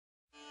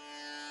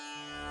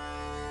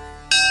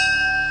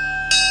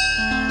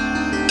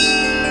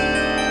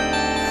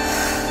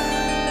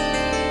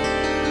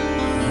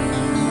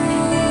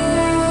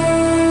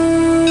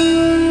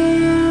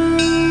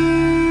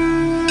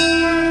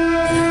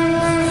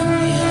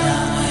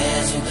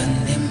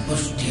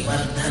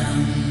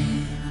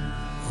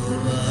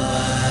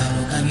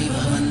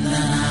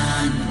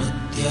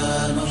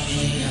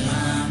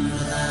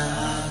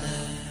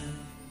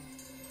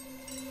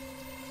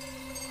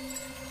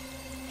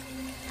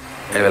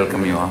I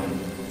welcome you all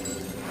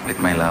with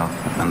my love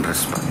and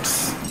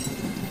respect.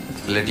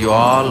 Let you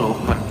all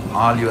open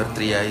all your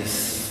three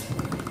eyes.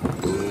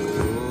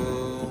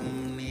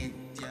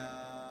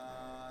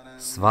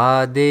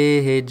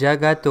 Svadehe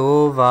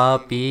jagato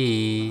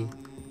vapi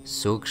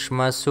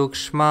sukshma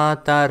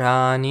sukshma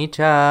tarani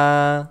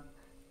cha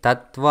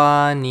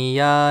tatvani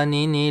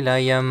yani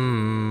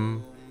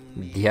nilayam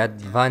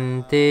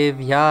dhyadvante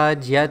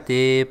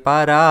vyajyate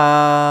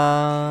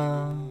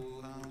para.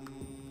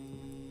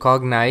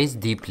 Cognize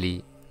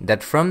deeply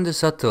that from the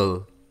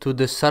subtle to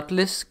the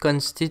subtlest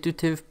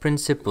constitutive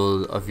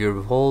principle of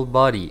your whole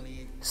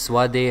body,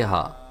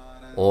 Swadeha,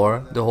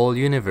 or the whole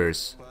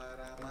universe,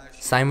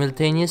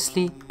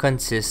 simultaneously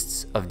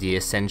consists of the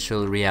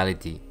essential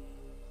reality.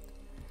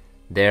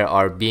 They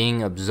are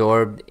being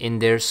absorbed in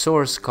their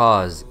source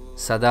cause,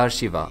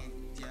 Sadashiva.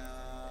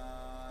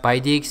 By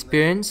the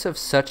experience of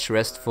such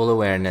restful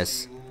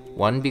awareness,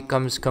 one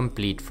becomes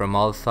complete from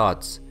all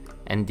thoughts,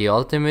 and the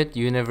ultimate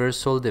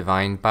universal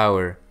divine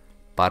power,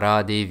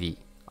 Paradevi,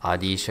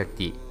 Adi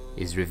Shakti,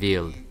 is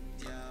revealed,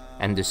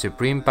 and the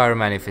supreme power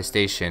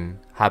manifestation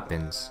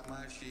happens.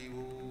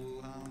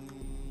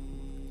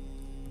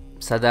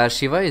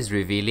 Sadashiva is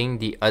revealing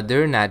the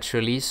other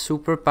naturally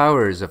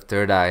superpowers of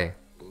third eye.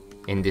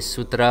 In this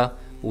sutra,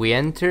 we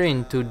enter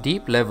into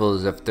deep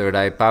levels of third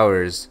eye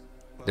powers,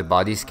 the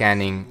body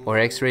scanning or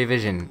X-ray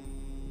vision.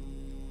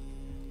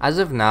 As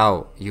of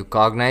now, you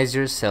cognize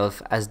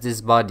yourself as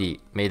this body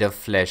made of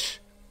flesh,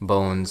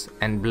 bones,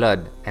 and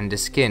blood, and the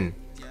skin,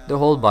 the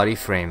whole body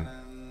frame.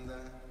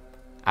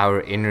 Our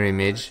inner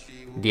image,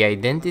 the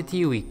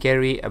identity we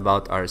carry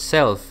about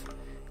ourself,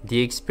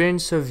 the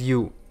experience of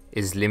you,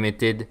 is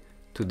limited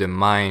to the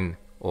mind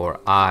or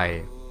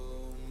I.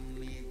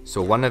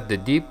 So one of the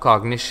deep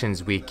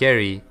cognitions we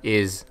carry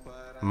is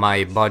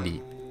my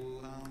body.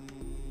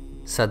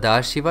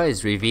 Sadashiva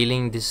is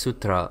revealing this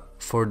sutra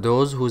for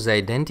those whose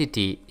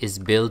identity is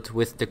built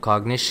with the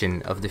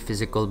cognition of the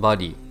physical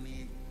body,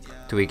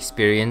 to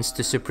experience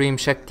the supreme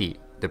Shakti,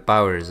 the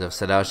powers of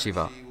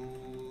Sadashiva.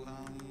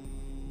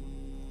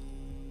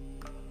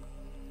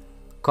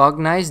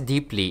 Cognize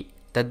deeply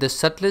that the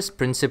subtlest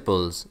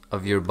principles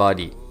of your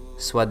body,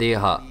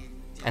 Swadeha,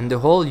 and the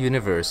whole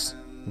universe,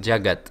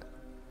 Jagat,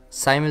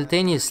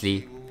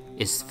 simultaneously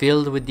is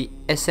filled with the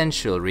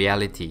essential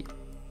reality,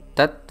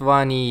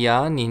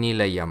 Tattvaniya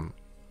Ninilayam.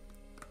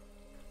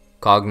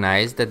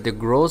 Cognize that the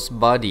gross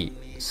body,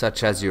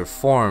 such as your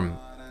form,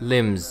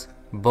 limbs,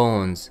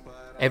 bones,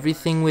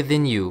 everything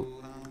within you,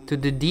 to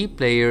the deep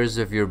layers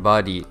of your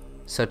body,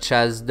 such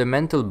as the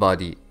mental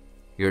body,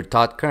 your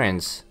thought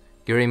currents,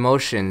 your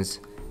emotions,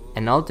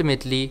 and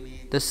ultimately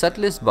the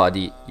subtlest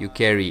body you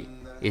carry,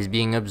 is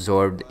being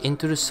absorbed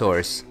into the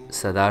source,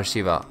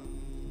 Sadashiva.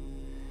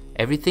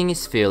 Everything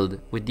is filled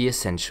with the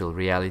essential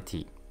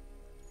reality.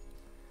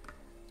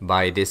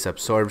 By this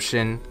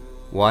absorption,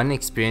 one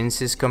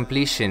experiences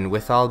completion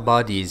with all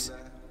bodies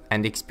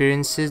and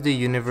experiences the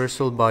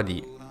universal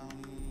body.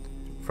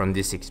 From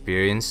this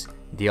experience,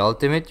 the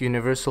ultimate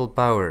universal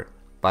power,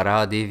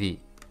 Paradevi,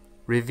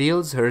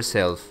 reveals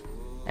herself,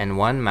 and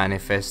one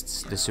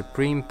manifests the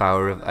supreme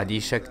power of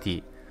Adi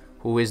Shakti,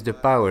 who is the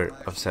power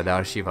of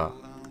Sadashiva.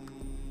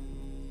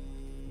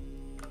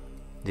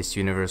 This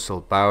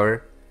universal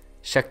power,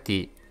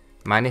 Shakti,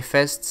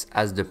 manifests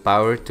as the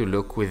power to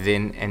look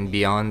within and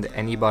beyond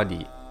any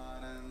body,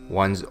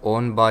 one's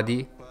own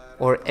body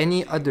or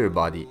any other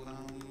body.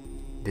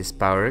 This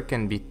power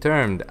can be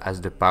termed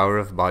as the power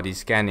of body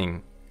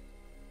scanning,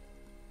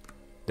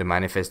 the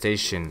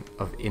manifestation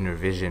of inner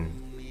vision.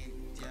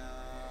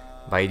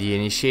 By the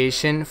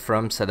initiation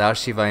from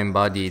Sadashiva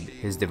embodied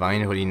His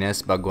Divine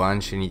Holiness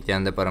Bhagwan Shri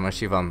Nithyananda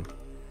ParamaShivam,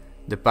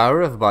 the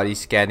power of body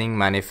scanning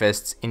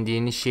manifests in the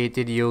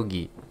initiated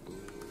yogi.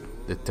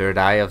 The third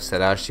eye of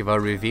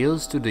Sadashiva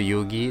reveals to the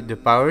yogi the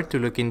power to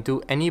look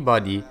into any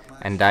body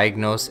and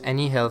diagnose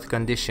any health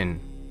condition.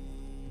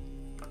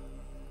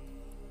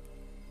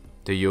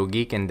 The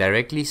yogi can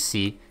directly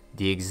see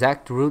the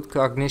exact root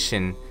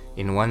cognition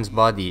in one's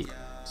body,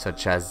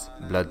 such as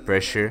blood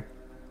pressure,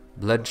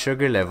 blood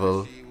sugar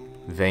level,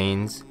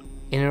 veins,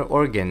 inner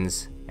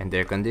organs, and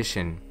their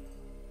condition.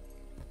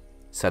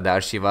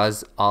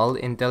 Sadashiva's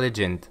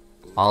all-intelligent,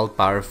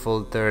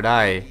 all-powerful third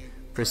eye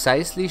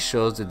precisely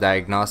shows the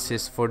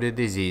diagnosis for the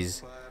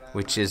disease,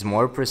 which is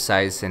more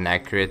precise and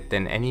accurate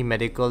than any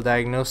medical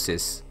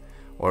diagnosis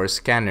or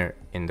scanner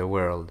in the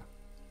world.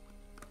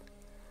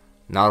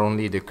 Not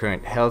only the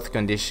current health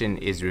condition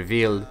is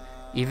revealed,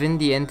 even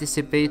the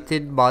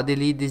anticipated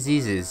bodily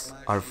diseases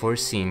are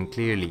foreseen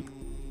clearly.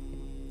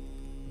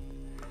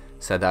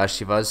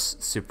 Sadashiva's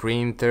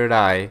supreme third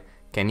eye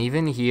can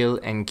even heal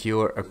and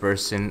cure a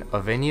person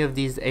of any of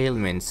these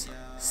ailments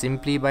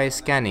simply by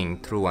scanning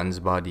through one's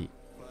body.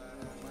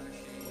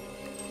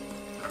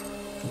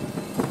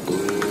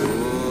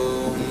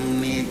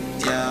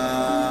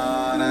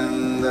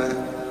 Nithyananda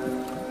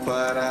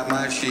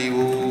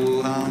ParamaShiva